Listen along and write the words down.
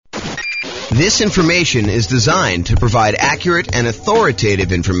This information is designed to provide accurate and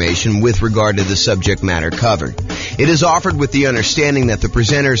authoritative information with regard to the subject matter covered. It is offered with the understanding that the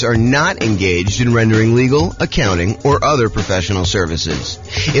presenters are not engaged in rendering legal, accounting, or other professional services.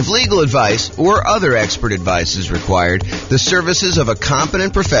 If legal advice or other expert advice is required, the services of a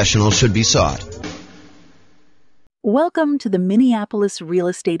competent professional should be sought. Welcome to the Minneapolis Real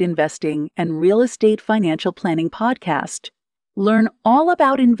Estate Investing and Real Estate Financial Planning Podcast. Learn all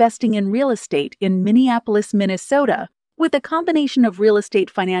about investing in real estate in Minneapolis, Minnesota, with a combination of real estate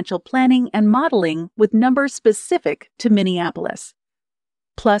financial planning and modeling with numbers specific to Minneapolis.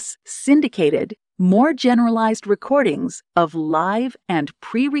 Plus, syndicated, more generalized recordings of live and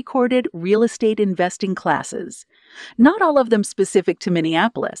pre-recorded real estate investing classes, not all of them specific to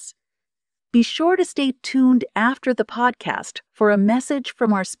Minneapolis. Be sure to stay tuned after the podcast for a message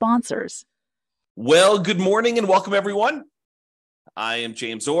from our sponsors. Well, good morning and welcome, everyone. I am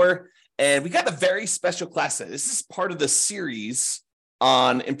James Orr, and we got a very special class today. This is part of the series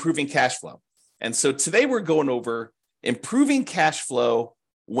on improving cash flow. And so today we're going over improving cash flow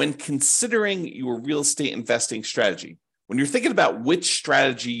when considering your real estate investing strategy. When you're thinking about which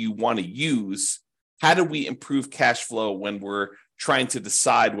strategy you want to use, how do we improve cash flow when we're trying to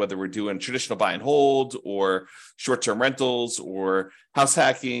decide whether we're doing traditional buy and hold or short-term rentals or house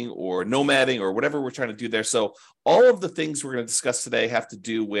hacking or nomading or whatever we're trying to do there. So all of the things we're going to discuss today have to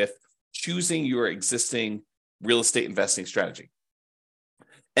do with choosing your existing real estate investing strategy.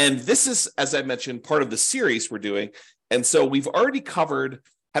 And this is, as I mentioned, part of the series we're doing. And so we've already covered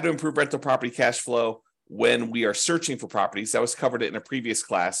how to improve rental property cash flow when we are searching for properties. That was covered in a previous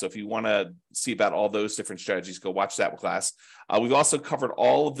class. So if you want to see about all those different strategies, go watch that class. We've also covered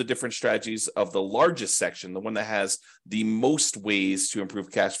all of the different strategies of the largest section, the one that has the most ways to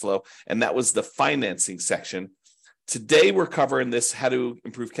improve cash flow, and that was the financing section. Today, we're covering this, how to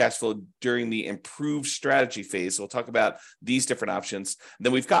improve cash flow during the improved strategy phase. So we'll talk about these different options. And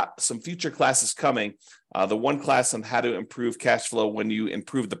then we've got some future classes coming. The one class on how to improve cash flow when you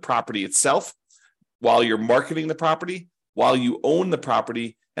improve the property itself, while you're marketing the property, while you own the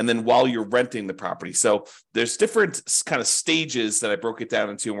property, and then while you're renting the property. So there's different kind of stages that I broke it down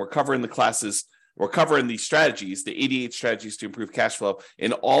into, and we're covering the classes, we're covering the strategies, the 88 strategies to improve cash flow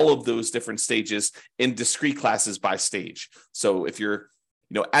in all of those different stages in discrete classes by stage. So if you're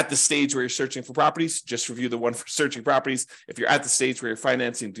at the stage where you're searching for properties, just review the one for searching properties. If you're at the stage where you're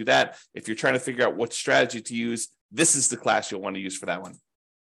financing, do that. If you're trying to figure out what strategy to use, this is the class you'll want to use for that one.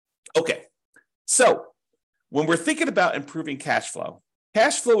 Okay. So when we're thinking about improving cash flow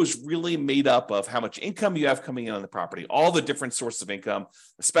is really made up of how much income you have coming in on the property, all the different sources of income,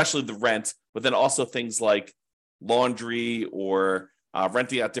 especially the rent, but then also things like laundry or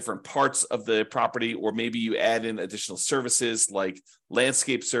renting out different parts of the property, or maybe you add in additional services like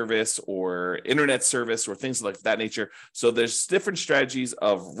landscape service or internet service or things like that nature. So there's different strategies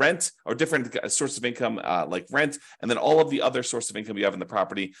of rent or different sources of income like rent, and then all of the other sources of income you have in the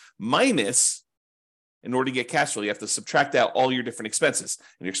property minus. In order to get cash flow, you have to subtract out all your different expenses.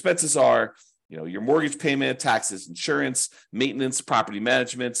 And your expenses are, your mortgage payment, taxes, insurance, maintenance, property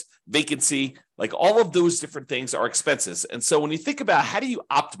management, vacancy, like all of those different things are expenses. And so when you think about how do you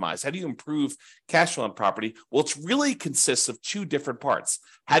optimize, how do you improve cash flow on property? Well, it really consists of two different parts.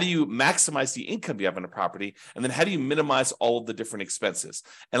 How do you maximize the income you have on a property? And then how do you minimize all of the different expenses?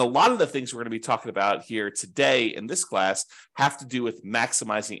 And a lot of the things we're going to be talking about here today in this class have to do with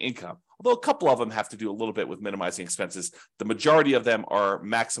maximizing income. Although a couple of them have to do a little bit with minimizing expenses, the majority of them are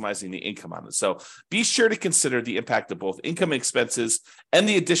maximizing the income on it. So be sure to consider the impact of both income and expenses and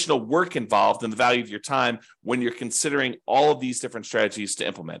the additional work involved and the value of your time when you're considering all of these different strategies to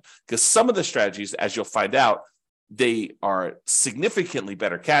implement. Because some of the strategies, as you'll find out, they are significantly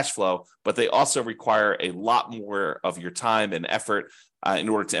better cash flow, but they also require a lot more of your time and effort in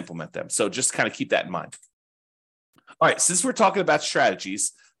order to implement them. So just kind of keep that in mind. All right, since we're talking about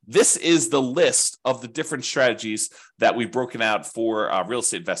strategies, this is the list of the different strategies that we've broken out for real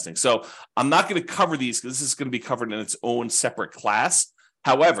estate investing. So I'm not going to cover these because this is going to be covered in its own separate class.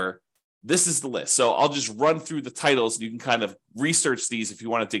 However, this is the list. So I'll just run through the titles and you can kind of research these if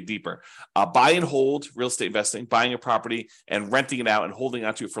you want to dig deeper. Buy and hold, real estate investing, buying a property and renting it out and holding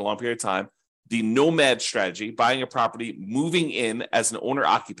onto it for a long period of time. The nomad strategy, buying a property, moving in as an owner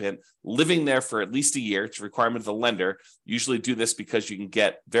occupant, living there for at least a year. It's a requirement of the lender. Usually do this because you can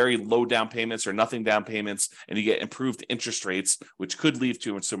get very low down payments or nothing down payments, and you get improved interest rates, which could lead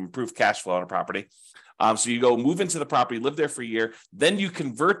to some improved cash flow on a property. So you go move into the property, live there for a year, then you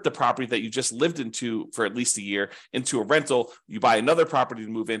convert the property that you just lived into for at least a year into a rental. You buy another property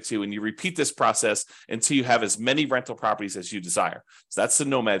to move into, and you repeat this process until you have as many rental properties as you desire. So that's the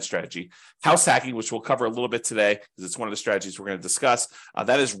nomad strategy. House hacking, which we'll cover a little bit today, because it's one of the strategies we're going to discuss.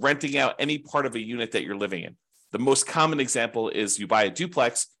 That is renting out any part of a unit that you're living in. The most common example is you buy a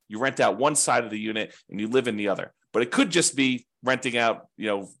duplex, you rent out one side of the unit, and you live in the other. But it could just be renting out,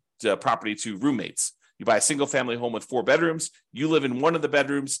 the property to roommates. You buy a single family home with 4 bedrooms, you live in one of the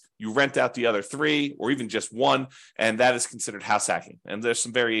bedrooms, you rent out the other 3 or even just one, and that is considered house hacking. And there's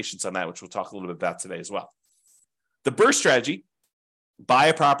some variations on that, which we'll talk a little bit about today as well. The BRRRR strategy: buy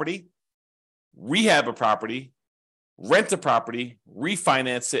a property, rehab a property, rent a property,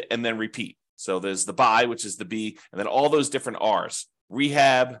 refinance it, and then repeat. So there's the buy, which is the B, and then all those different R's: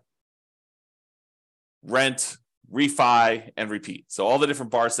 rehab, rent, refi, and repeat. So all the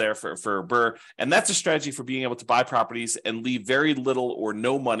different bars there for BRRRR. And that's a strategy for being able to buy properties and leave very little or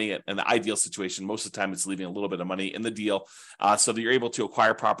no money in the ideal situation. Most of the time, it's leaving a little bit of money in the deal so that you're able to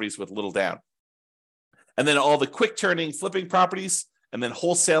acquire properties with little down. And then all the quick turning, flipping properties, and then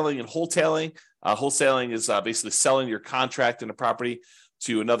wholesaling and wholetailing. Wholesaling is basically selling your contract in a property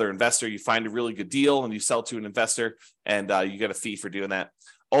to another investor. You find a really good deal and you sell to an investor, and you get a fee for doing that.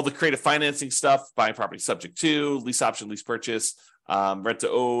 All the creative financing stuff: buying property subject to, lease option, lease purchase, rent to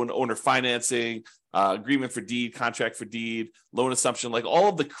own, owner financing, agreement for deed, contract for deed, loan assumption, like all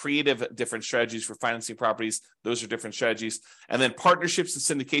of the creative different strategies for financing properties. Those are different strategies. And then partnerships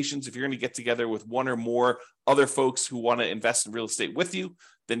and syndications: if you're going to get together with one or more other folks who want to invest in real estate with you,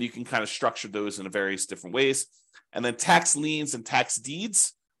 then you can kind of structure those in various different ways. And then tax liens and tax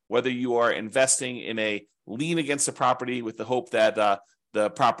deeds: whether you are investing in a lien against a property with the hope that the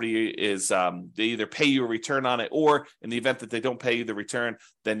property is, they either pay you a return on it, or in the event that they don't pay you the return,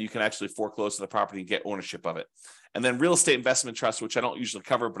 then you can actually foreclose on the property and get ownership of it. And then real estate investment trust, which I don't usually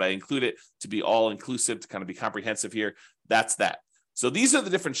cover, but I include it to be all inclusive, to kind of be comprehensive here. That's that. So these are the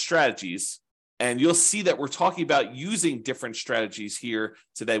different strategies. And you'll see that we're talking about using different strategies here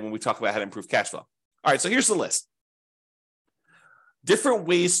today when we talk about how to improve cash flow. All right, so here's the list. Different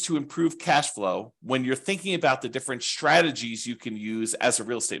ways to improve cash flow when you're thinking about the different strategies you can use as a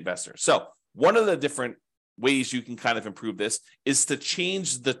real estate investor. So one of the different ways you can kind of improve this is to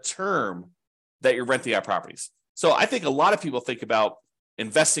change the term that you're renting out properties. So I think a lot of people think about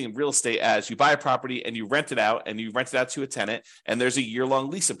investing in real estate as you buy a property and you rent it out, and you rent it out to a tenant, and there's a year-long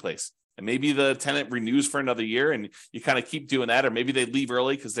lease in place. And maybe the tenant renews for another year, and you kind of keep doing that. Or maybe they leave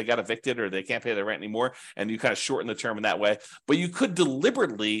early because they got evicted or they can't pay their rent anymore, and you kind of shorten the term in that way. But you could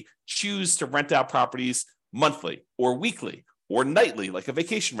deliberately choose to rent out properties monthly or weekly or nightly, like a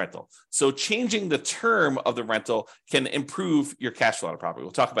vacation rental. So changing the term of the rental can improve your cash flow on a property.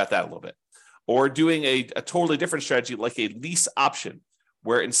 We'll talk about that a little bit. Or doing a totally different strategy, like a lease option,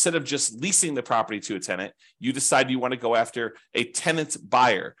 where instead of just leasing the property to a tenant, you decide you want to go after a tenant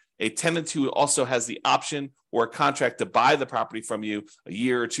buyer, a tenant who also has the option or a contract to buy the property from you a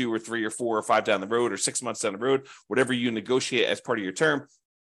year or 2 or 3 or 4 or 5 down the road, or 6 months down the road, whatever you negotiate as part of your term.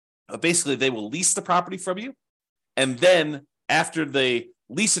 Basically, they will lease the property from you. And then after they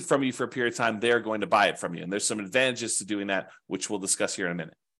lease it from you for a period of time, they're going to buy it from you. And there's some advantages to doing that, which we'll discuss here in a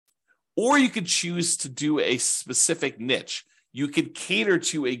minute. Or you could choose to do a specific niche. You could cater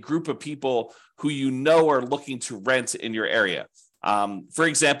to a group of people who you know are looking to rent in your area. For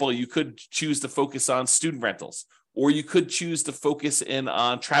example, you could choose to focus on student rentals, or you could choose to focus in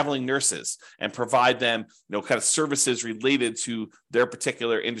on traveling nurses and provide them, kind of services related to their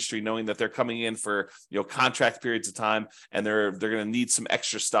particular industry, knowing that they're coming in for, contract periods of time, and they're going to need some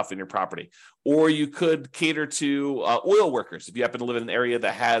extra stuff in your property. Or you could cater to oil workers if you happen to live in an area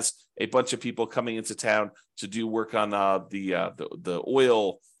that has a bunch of people coming into town to do work on the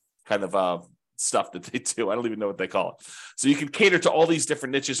oil kind of stuff that they do. I don't even know what they call it. So you can cater to all these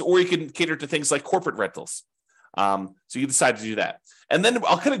different niches, or you can cater to things like corporate rentals. So you decide to do that. And then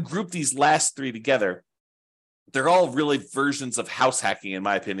I'll kind of group these last 3 together. They're all really versions of house hacking, in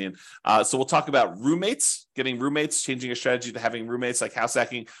my opinion. So we'll talk about roommates, getting roommates, changing a strategy to having roommates, like house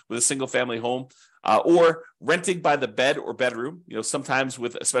hacking with a single family home, or renting by the bed or bedroom. Sometimes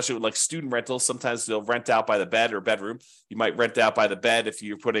especially with like student rentals, sometimes they'll rent out by the bed or bedroom. You might rent out by the bed if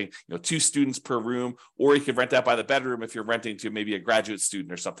you're putting 2 students per room, or you could rent out by the bedroom if you're renting to maybe a graduate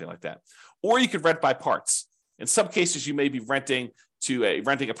student or something like that. Or you could rent by parts. In some cases, you may be renting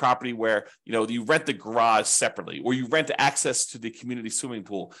a property where you rent the garage separately, or you rent access to the community swimming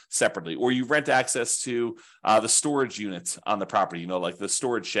pool separately, or you rent access to the storage units on the property, like the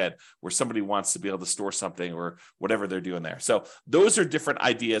storage shed where somebody wants to be able to store something or whatever they're doing there. So those are different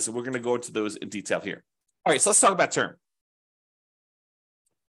ideas, and we're going to go into those in detail here. All right, so let's talk about term.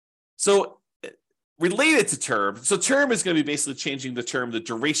 So related to term, so term is going to be basically changing the term, the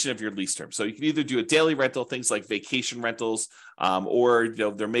duration of your lease term. So you can either do a daily rental, things like vacation rentals, or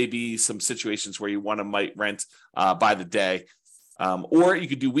there may be some situations where you might rent by the day, or you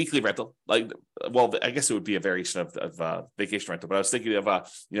could do weekly rental. I guess it would be a variation of vacation rental. But I was thinking of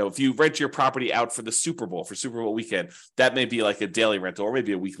if you rent your property out for the Super Bowl weekend, that may be like a daily rental or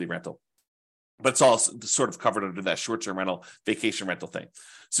maybe a weekly rental. But it's all sort of covered under that short-term rental, vacation rental thing.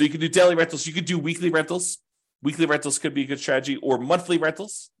 So you can do daily rentals. You could do weekly rentals. Weekly rentals could be a good strategy, or monthly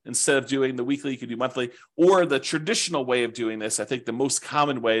rentals. Instead of doing the weekly, you could do monthly. Or the traditional way of doing this, I think the most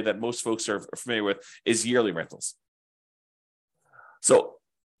common way that most folks are familiar with is yearly rentals. So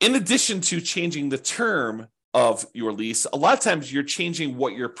in addition to changing the term of your lease, a lot of times you're changing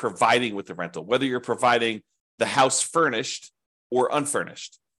what you're providing with the rental, whether you're providing the house furnished or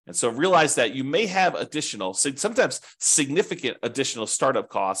unfurnished. And so realize that you may have sometimes significant additional startup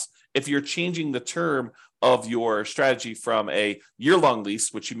costs if you're changing the term of your strategy from a year-long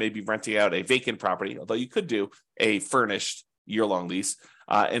lease, which you may be renting out a vacant property, although you could do a furnished year-long lease,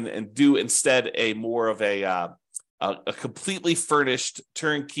 and do instead a more of a completely furnished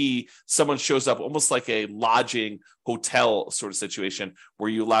turnkey. Someone shows up almost like a lodging hotel sort of situation where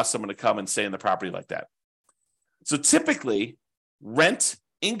you allow someone to come and stay in the property like that. So typically, rent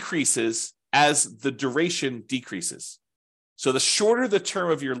increases as the duration decreases. So the shorter the term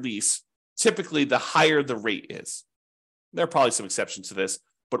of your lease, typically the higher the rate is. There are probably some exceptions to this,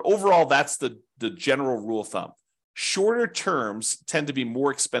 but overall, that's the general rule of thumb. Shorter terms tend to be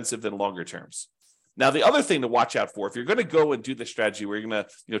more expensive than longer terms. Now, the other thing to watch out for, if you're going to go and do the strategy where you're going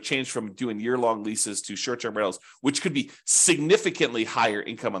to change from doing year-long leases to short-term rentals, which could be significantly higher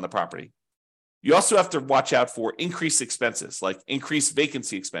income on the property, you also have to watch out for increased expenses, like increased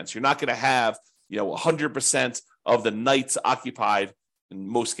vacancy expense. You're not going to have 100% of the nights occupied in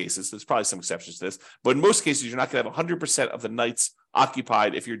most cases. There's probably some exceptions to this, but in most cases, you're not going to have 100% of the nights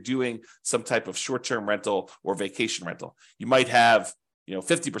occupied if you're doing some type of short-term rental or vacation rental. You might have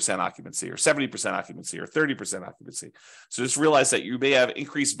 50% occupancy or 70% occupancy or 30% occupancy. So just realize that you may have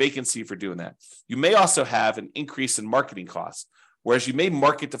increased vacancy for doing that. You may also have an increase in marketing costs. Whereas you may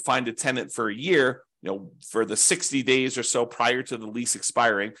market to find a tenant for a year, for the 60 days or so prior to the lease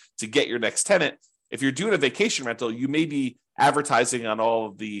expiring to get your next tenant. If you're doing a vacation rental, you may be advertising on all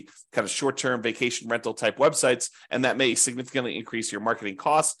of the kind of short-term vacation rental type websites, and that may significantly increase your marketing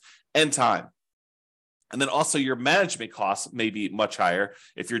costs and time. And then also your management costs may be much higher.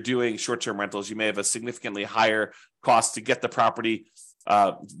 If you're doing short-term rentals, you may have a significantly higher cost to get the property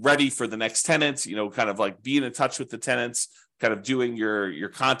ready for the next tenants, kind of like being in touch with the tenants, kind of doing your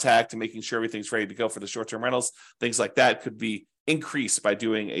contact and making sure everything's ready to go for the short-term rentals. Things like that could be increased by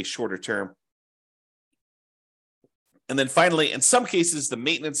doing a shorter term. And then finally, in some cases, the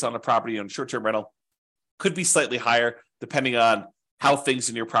maintenance on a property on short-term rental could be slightly higher depending on how things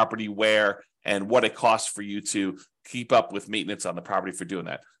in your property wear and what it costs for you to keep up with maintenance on the property for doing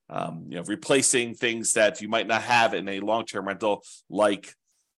that. Replacing things that you might not have in a long-term rental, like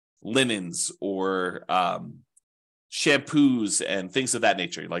linens or shampoos and things of that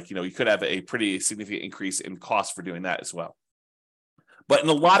nature. You could have a pretty significant increase in cost for doing that as well. But in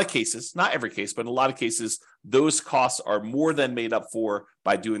a lot of cases, not every case, but in a lot of cases, those costs are more than made up for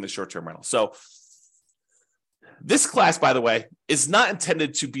by doing the short-term rental. So this class, by the way, is not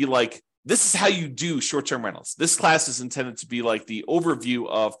intended to be like, this is how you do short-term rentals. This class is intended to be like the overview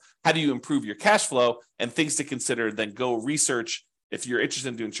of how do you improve your cash flow and things to consider, then go research. If you're interested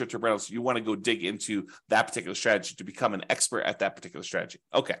in doing short-term rentals, you want to go dig into that particular strategy to become an expert at that particular strategy.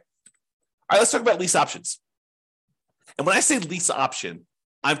 Okay. All right, let's talk about lease options. And when I say lease option,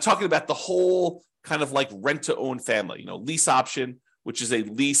 I'm talking about the whole kind of like rent-to-own family. Lease option, which is a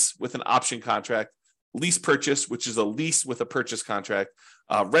lease with an option contract. Lease purchase, which is a lease with a purchase contract.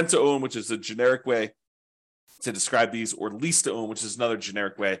 Rent-to-own, which is a generic way to describe these, or lease to own, which is another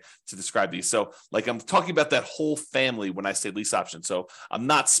generic way to describe these. So I'm talking about that whole family when I say lease option. So I'm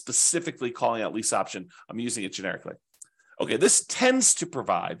not specifically calling out lease option. I'm using it generically. Okay, this tends to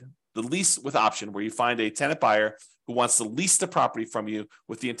provide the lease with option where you find a tenant buyer who wants to lease the property from you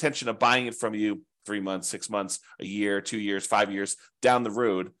with the intention of buying it from you 3 months, 6 months, a year, 2 years, 5 years down the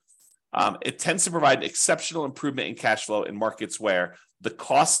road. It tends to provide exceptional improvement in cash flow in markets where the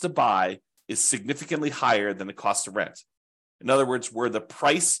cost to buy is significantly higher than the cost to rent. In other words, where the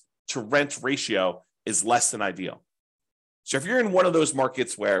price to rent ratio is less than ideal. So if you're in one of those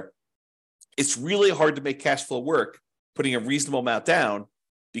markets where it's really hard to make cash flow work, putting a reasonable amount down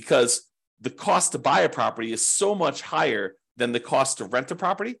because the cost to buy a property is so much higher than the cost to rent a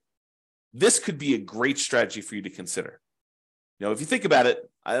property, this could be a great strategy for you to consider. If you think about it,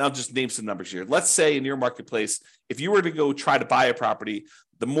 and I'll just name some numbers here. Let's say in your marketplace, if you were to go try to buy a property,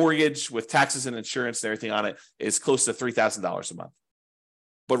 the mortgage with taxes and insurance and everything on it is close to $3,000 a month.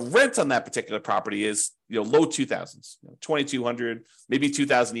 But rent on that particular property is, low 2000s, 2,200, maybe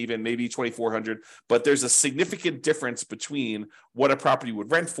 2,000 even, maybe 2,400. But there's a significant difference between what a property would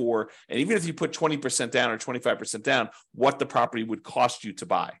rent for, and even if you put 20% down or 25% down, what the property would cost you to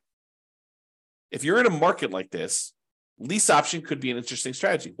buy. If you're in a market like this, lease option could be an interesting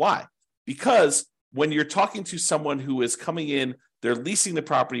strategy. Why? Because when you're talking to someone who is coming in, they're leasing the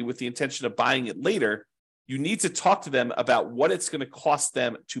property with the intention of buying it later, you need to talk to them about what it's going to cost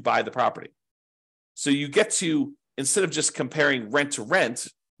them to buy the property. So you get to, instead of just comparing rent to rent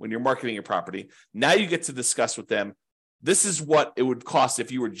when you're marketing your property, now you get to discuss with them, this is what it would cost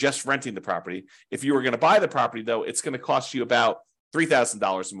if you were just renting the property. If you were going to buy the property, though, it's going to cost you about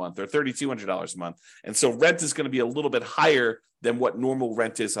 $3,000 a month or $3,200 a month. And so rent is going to be a little bit higher than what normal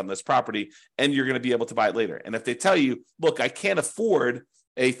rent is on this property, and you're going to be able to buy it later. And if they tell you, look, I can't afford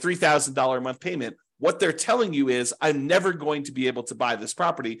a $3,000 a month payment, what they're telling you is, I'm never going to be able to buy this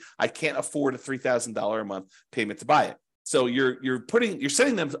property. I can't afford a $3,000 a month payment to buy it. So you're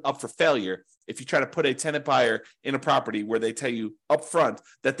setting them up for failure if you try to put a tenant buyer in a property where they tell you up front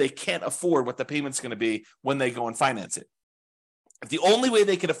that they can't afford what the payment's going to be when they go and finance it. If the only way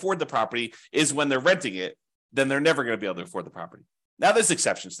they can afford the property is when they're renting it, then they're never going to be able to afford the property. Now, there's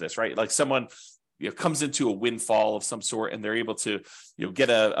exceptions to this, right? Like someone comes into a windfall of some sort and they're able to get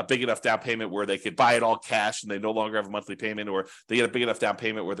a big enough down payment where they could buy it all cash and they no longer have a monthly payment, or they get a big enough down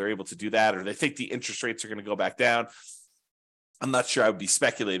payment where they're able to do that, or they think the interest rates are going to go back down. I'm not sure I would be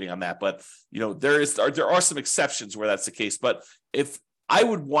speculating on that, but there are some exceptions where that's the case. But if I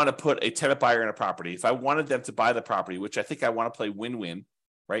would want to put a tenant buyer in a property, if I wanted them to buy the property, which I think I want to play win-win,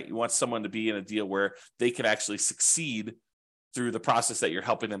 right? You want someone to be in a deal where they can actually succeed through the process that you're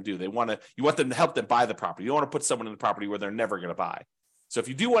helping them do. You want them to help them buy the property. You don't want to put someone in the property where they're never going to buy. So if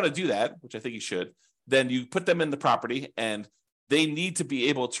you do want to do that, which I think you should, then you put them in the property and they need to be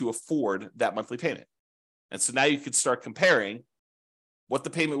able to afford that monthly payment. And so now you can start comparing what the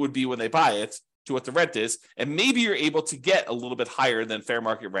payment would be when they buy it to what the rent is, and maybe you're able to get a little bit higher than fair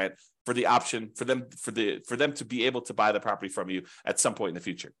market rent for the option for them to be able to buy the property from you at some point in the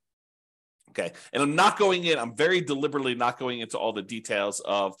future. Okay. And I'm very deliberately not going into all the details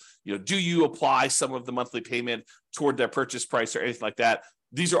of, do you apply some of the monthly payment toward their purchase price or anything like that?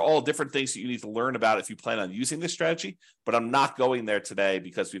 These are all different things that you need to learn about if you plan on using this strategy, but I'm not going there today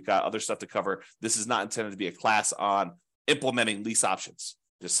because we've got other stuff to cover. This is not intended to be a class on implementing lease options.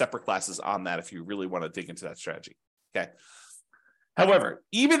 There's separate classes on that if you really want to dig into that strategy. Okay. However,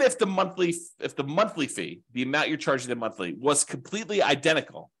 even if the monthly fee, the amount you're charging them monthly, was completely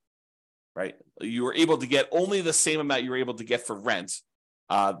identical, right? You were able to get only the same amount you were able to get for rent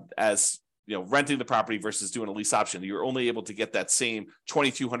as renting the property versus doing a lease option. You're only able to get that same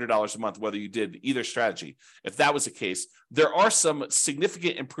 $2,200 a month, whether you did either strategy. If that was the case, there are some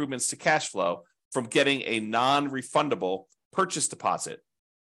significant improvements to cash flow from getting a non-refundable purchase deposit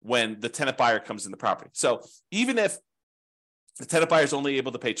when the tenant buyer comes in the property. So even if the tenant buyer is only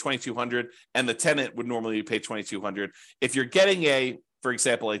able to pay $2,200 and the tenant would normally pay $2,200, if you're getting for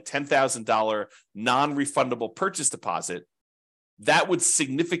example, a $10,000 non-refundable purchase deposit, that would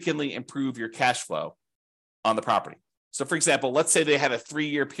significantly improve your cash flow on the property. So for example, let's say they had a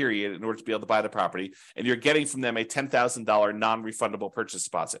 3-year period in order to be able to buy the property, and you're getting from them a $10,000 non-refundable purchase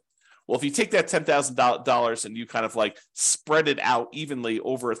deposit. Well, if you take that $10,000 and you kind of like spread it out evenly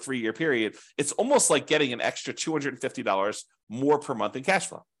over a 3-year period, it's almost like getting an extra $250 more per month in cash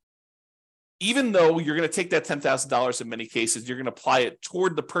flow. Even though you're going to take that $10,000 in many cases, you're going to apply it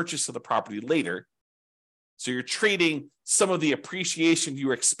toward the purchase of the property later. So you're trading some of the appreciation you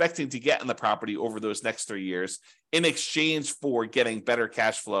were expecting to get in the property over those next 3 years in exchange for getting better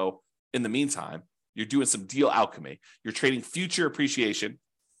cash flow in the meantime. You're doing some deal alchemy. You're trading future appreciation,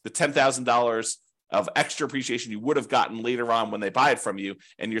 the $10,000 of extra appreciation you would have gotten later on when they buy it from you.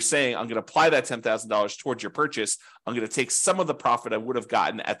 And you're saying, I'm going to apply that $10,000 towards your purchase. I'm going to take some of the profit I would have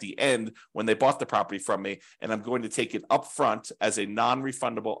gotten at the end when they bought the property from me, and I'm going to take it up front as a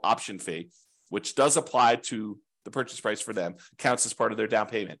non-refundable option fee, which does apply to the purchase price for them, counts as part of their down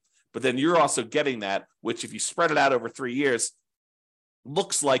payment. But then you're also getting that, which if you spread it out over 3 years,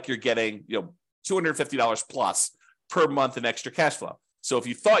 looks like you're getting $250 plus per month in extra cash flow. So if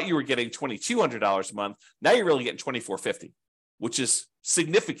you thought you were getting $2,200 a month, now you're really getting $2,450, which is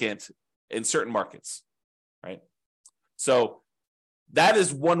significant in certain markets, right? So that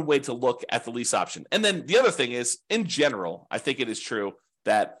is one way to look at the lease option. And then the other thing is, in general, I think it is true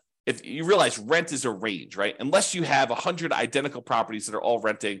that if you realize rent is a range, right? Unless you have 100 identical properties that are all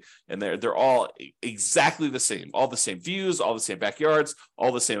renting and they're all exactly the same, all the same views, all the same backyards,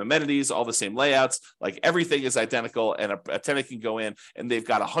 all the same amenities, all the same layouts, like everything is identical, and a tenant can go in and they've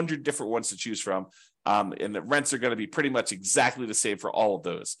got 100 different ones to choose from, and the rents are going to be pretty much exactly the same for all of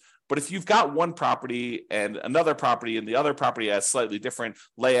those. But if you've got one property and another property, and the other property has slightly different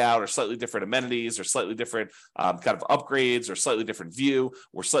layout or slightly different amenities or slightly different kind of upgrades or slightly different view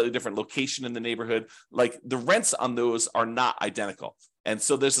or slightly different location in the neighborhood, like the rents on those are not identical. And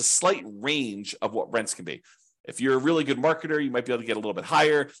so there's a slight range of what rents can be. If you're a really good marketer, you might be able to get a little bit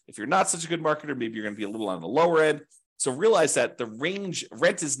higher. If you're not such a good marketer, maybe you're going to be a little on the lower end. So realize that the range,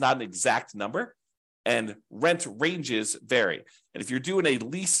 rent is not an exact number, and rent ranges vary. And if you're doing a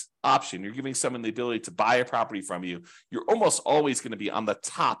lease option, you're giving someone the ability to buy a property from you, you're almost always going to be on the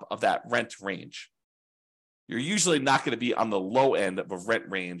top of that rent range. You're usually not going to be on the low end of a rent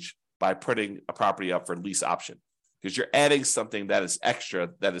range by putting a property up for lease option, because you're adding something that is extra,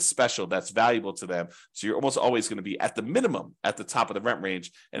 that is special, that's valuable to them. So you're almost always going to be at the minimum at the top of the rent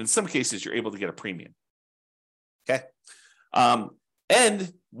range. And in some cases, you're able to get a premium. Okay.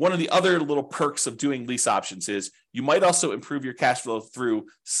 And one of the other little perks of doing lease options is you might also improve your cash flow through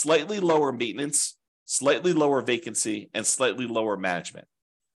slightly lower maintenance, slightly lower vacancy, and slightly lower management.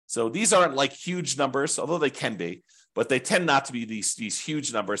 So these aren't like huge numbers, although they can be, but they tend not to be these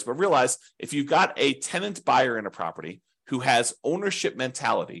huge numbers. But realize if you've got a tenant buyer in a property who has ownership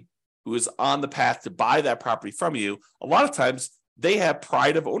mentality, who is on the path to buy that property from you, a lot of times they have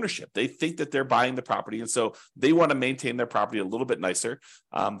pride of ownership. They think that they're buying the property, and so they want to maintain their property a little bit nicer.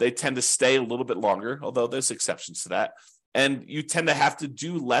 They tend to stay a little bit longer, although there's exceptions to that. And you tend to have to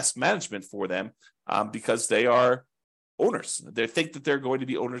do less management for them because they are owners. They think that they're going to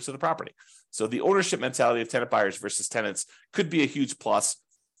be owners of the property. So the ownership mentality of tenant buyers versus tenants could be a huge plus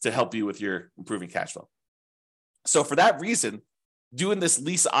to help you with your improving cash flow. So for that reason, doing this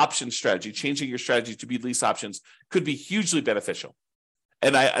lease option strategy, changing your strategy to be lease options, could be hugely beneficial.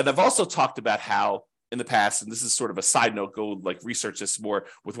 And I've also talked about how in the past, and this is sort of a side note, go like research this more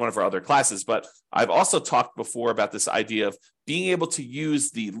with one of our other classes, but I've also talked before about this idea of being able to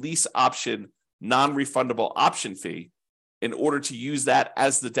use the lease option non-refundable option fee in order to use that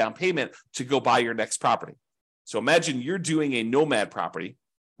as the down payment to go buy your next property. So imagine you're doing a nomad property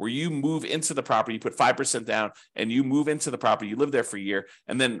where you move into the property, you put 5% down, and you move into the property, you live there for a year.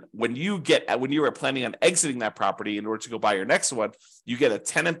 And then when you are planning on exiting that property in order to go buy your next one, you get a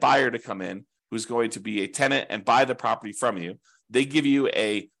tenant buyer to come in who's going to be a tenant and buy the property from you. They give you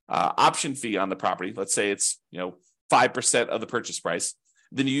a option fee on the property. Let's say it's 5% of the purchase price.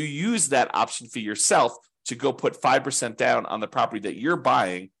 Then you use that option fee yourself to go put 5% down on the property that you're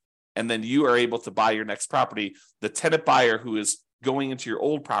buying, and then you are able to buy your next property. The tenant buyer who is going into your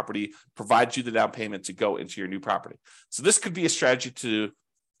old property provides you the down payment to go into your new property. So this could be a strategy to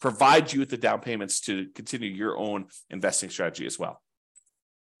provide you with the down payments to continue your own investing strategy as well.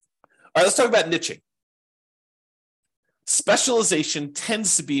 All right, let's talk about niching. Specialization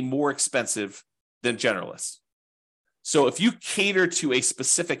tends to be more expensive than generalists. So if you cater to a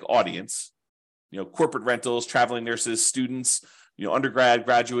specific audience, corporate rentals, traveling nurses, students, undergrad,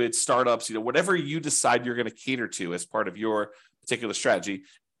 graduates, startups, whatever you decide you're going to cater to as part of your particular strategy,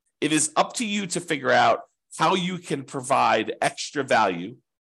 it is up to you to figure out how you can provide extra value,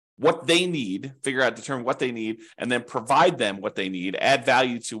 what they need, determine what they need, and then provide them what they need, add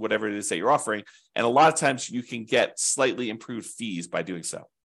value to whatever it is that you're offering. And a lot of times you can get slightly improved fees by doing so.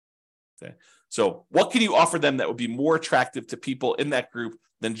 Okay. So what can you offer them that would be more attractive to people in that group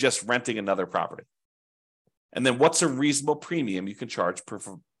than just renting another property? And then what's a reasonable premium you can charge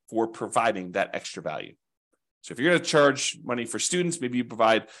for providing that extra value? So if you're going to charge money for students, maybe you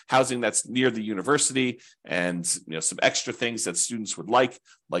provide housing that's near the university and some extra things that students would like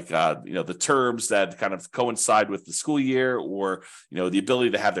the terms that kind of coincide with the school year, or the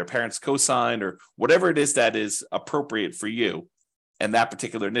ability to have their parents co-sign, or whatever it is that is appropriate for you and that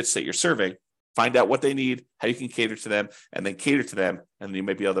particular niche that you're serving. Find out what they need, how you can cater to them, and then cater to them, and then you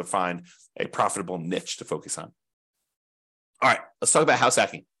may be able to find a profitable niche to focus on. All right, let's talk about house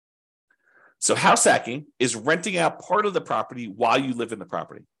hacking. So house hacking is renting out part of the property while you live in the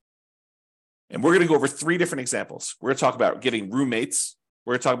property. And we're going to go over 3 different examples. We're going to talk about getting roommates.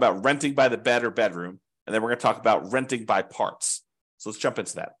 We're going to talk about renting by the bed or bedroom. And then we're going to talk about renting by parts. So let's jump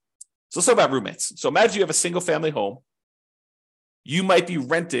into that. So let's talk about roommates. So imagine you have a single family home. You might be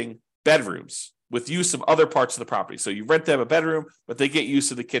renting bedrooms with use of other parts of the property. So you rent them a bedroom, but they get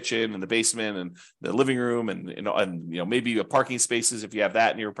use of the kitchen and the basement and the living room and maybe a parking spaces if you have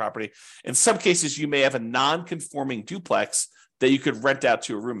that in your property. In some cases, you may have a non-conforming duplex that you could rent out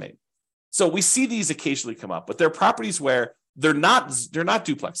to a roommate. So we see these occasionally come up, but they're properties where they're not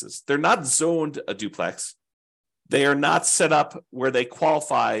duplexes. They're not zoned a duplex. They are not set up where they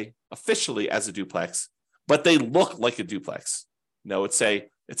qualify officially as a duplex, but they look like a duplex. It's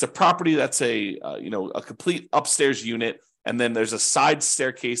a property that's a complete upstairs unit, and then there's a side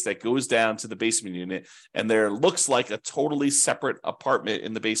staircase that goes down to the basement unit, and there looks like a totally separate apartment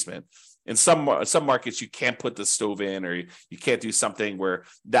in the basement. In some markets, you can't put the stove in, or you can't do something where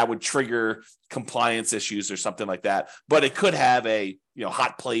that would trigger compliance issues or something like that. But it could have a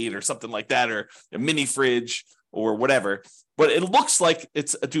hot plate or something like that, or a mini fridge or whatever. But it looks like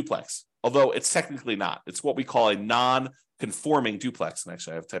it's a duplex, although it's technically not. It's what we call a non-conforming duplex. And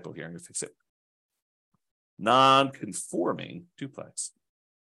actually, I have a typo here. I'm going to fix it. Non-conforming duplex.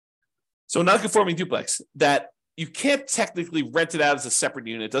 So non-conforming duplex that you can't technically rent it out as a separate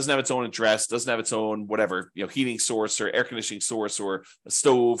unit. It doesn't have its own address, doesn't have its own whatever, heating source or air conditioning source or a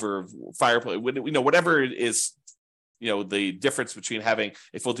stove or fireplace, whatever it is, the difference between having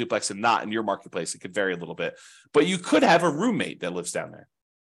a full duplex and not in your marketplace, it could vary a little bit. But you could have a roommate that lives down there.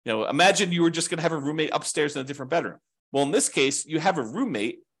 Imagine you were just going to have a roommate upstairs in a different bedroom. Well, in this case, you have a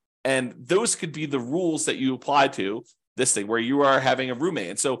roommate, and those could be the rules that you apply to this thing where you are having a roommate.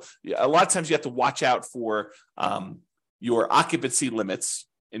 And so a lot of times you have to watch out for your occupancy limits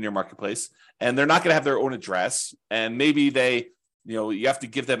in your marketplace, and they're not going to have their own address. And maybe you have to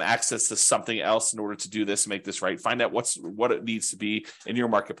give them access to something else in order to do this, make this right. Find out what it needs to be in your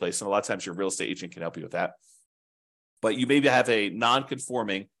marketplace. And a lot of times your real estate agent can help you with that. But you maybe have a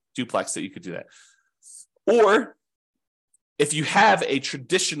non-conforming duplex that you could do that. Or if you have a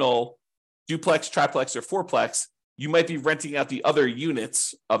traditional duplex, triplex, or fourplex, you might be renting out the other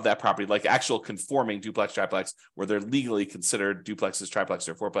units of that property, like actual conforming duplex, triplex, where they're legally considered duplexes, triplexes,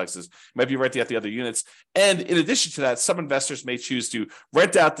 or fourplexes. You might be renting out the other units. And in addition to that, some investors may choose to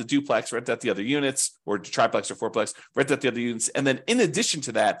rent out the duplex, rent out the other units, or triplex or fourplex, rent out the other units. And then in addition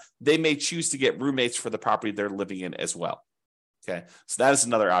to that, they may choose to get roommates for the property they're living in as well. Okay, so that is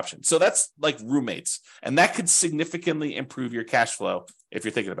another option. So that's like roommates, and that could significantly improve your cash flow if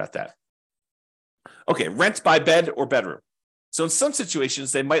you're thinking about that. Okay, rent by bed or bedroom. So in some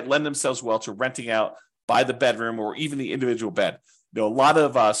situations, they might lend themselves well to renting out by the bedroom or even the individual bed. A lot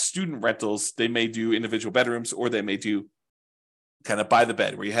of student rentals, they may do individual bedrooms, or they may do kind of by the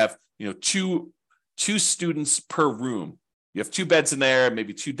bed, where you have two students per room. You have two beds in there,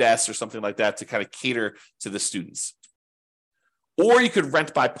 maybe two desks or something like that to kind of cater to the students. Or you could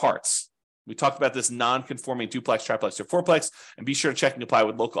rent by parts. We talked about this non-conforming duplex, triplex, or fourplex, and be sure to check and comply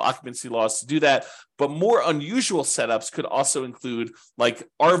with local occupancy laws to do that. But more unusual setups could also include like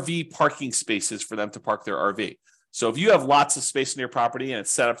RV parking spaces for them to park their RV. So if you have lots of space in your property and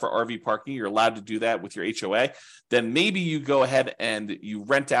it's set up for RV parking, you're allowed to do that with your HOA, then maybe you go ahead and you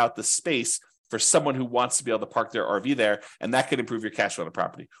rent out the space for someone who wants to be able to park their RV there, and that could improve your cash flow on the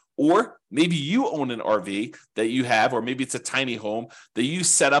property. Or maybe you own an RV that you have, or maybe it's a tiny home that you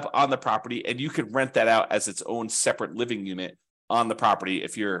set up on the property, and you could rent that out as its own separate living unit on the property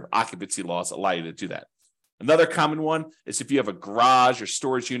if your occupancy laws allow you to do that. Another common one is if you have a garage or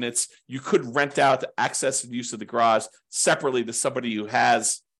storage units, you could rent out the access and use of the garage separately to somebody who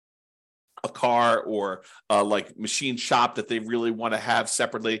has a car or like machine shop that they really want to have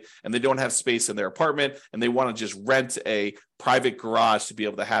separately, and they don't have space in their apartment, and they want to just rent a private garage to be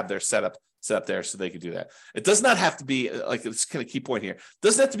able to have their setup there so they can do that. It does not have to be, like, it's kind of key point here, it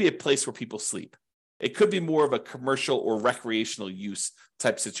doesn't have to be a place where people sleep. It could be more of a commercial or recreational use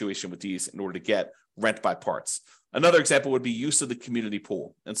type situation with these in order to get rent by parts. Another example would be use of the community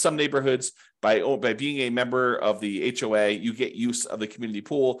pool. In some neighborhoods, by being a member of the HOA, you get use of the community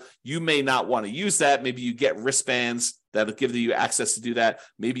pool. You may not want to use that. Maybe you get wristbands that'll give you access to do that.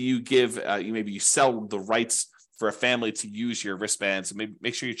 Maybe you maybe you sell the rights for a family to use your wristbands. Maybe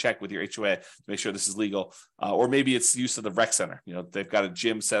make sure you check with your HOA to make sure this is legal. Or maybe it's use of the rec center. They've got a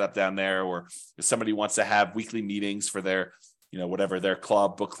gym set up down there, or if somebody wants to have weekly meetings for their whatever, their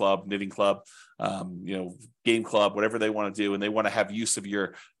club, book club, knitting club, game club, whatever they want to do, and they want to have use of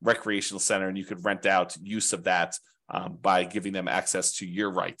your recreational center, and you could rent out use of that by giving them access to your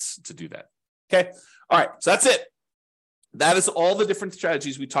rights to do that. Okay. All right. So that's it. That is all the different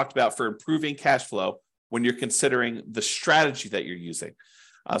strategies we talked about for improving cash flow when you're considering the strategy that you're using.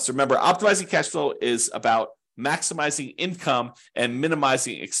 So remember, optimizing cash flow is about maximizing income and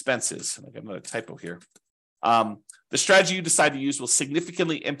minimizing expenses. I got another typo here. The strategy you decide to use will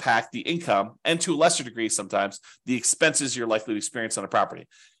significantly impact the income and, to a lesser degree sometimes, the expenses you're likely to experience on a property.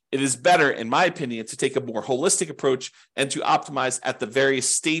 It is better, in my opinion, to take a more holistic approach and to optimize at the various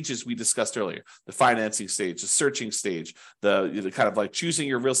stages we discussed earlier: the financing stage, the searching stage, the kind of like choosing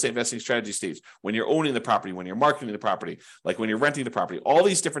your real estate investing strategy stage, when you're owning the property, when you're marketing the property, like when you're renting the property, all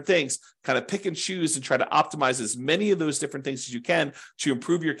these different things. Kind of pick and choose and try to optimize as many of those different things as you can to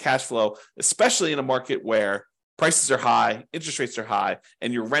improve your cash flow, especially in a market where prices are high, interest rates are high,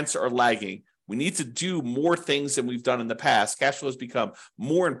 and your rents are lagging. We need to do more things than we've done in the past. Cash flow has become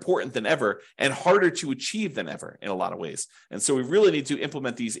more important than ever and harder to achieve than ever in a lot of ways. And so we really need to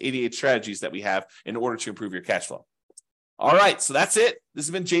implement these 88 strategies that we have in order to improve your cash flow. All right, so that's it. This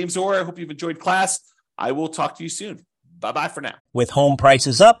has been James Orr. I hope you've enjoyed class. I will talk to you soon. Bye-bye for now. With home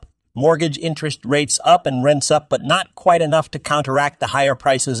prices up, mortgage interest rates up, and rents up, but not quite enough to counteract the higher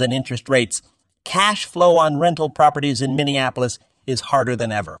prices and interest rates, cash flow on rental properties in Minneapolis is harder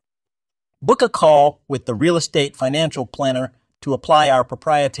than ever. Book a call with the Real Estate Financial Planner to apply our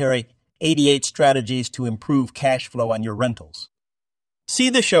proprietary 88 strategies to improve cash flow on your rentals. See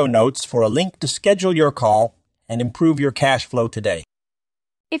the show notes for a link to schedule your call and improve your cash flow today.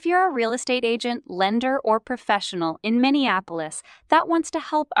 If you're a real estate agent, lender, or professional in Minneapolis that wants to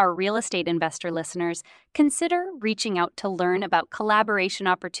help our real estate investor listeners, consider reaching out to learn about collaboration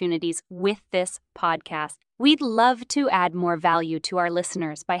opportunities with this podcast. We'd love to add more value to our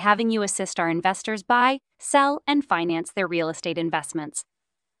listeners by having you assist our investors buy, sell, and finance their real estate investments.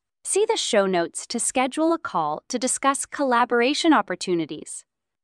 See the show notes to schedule a call to discuss collaboration opportunities.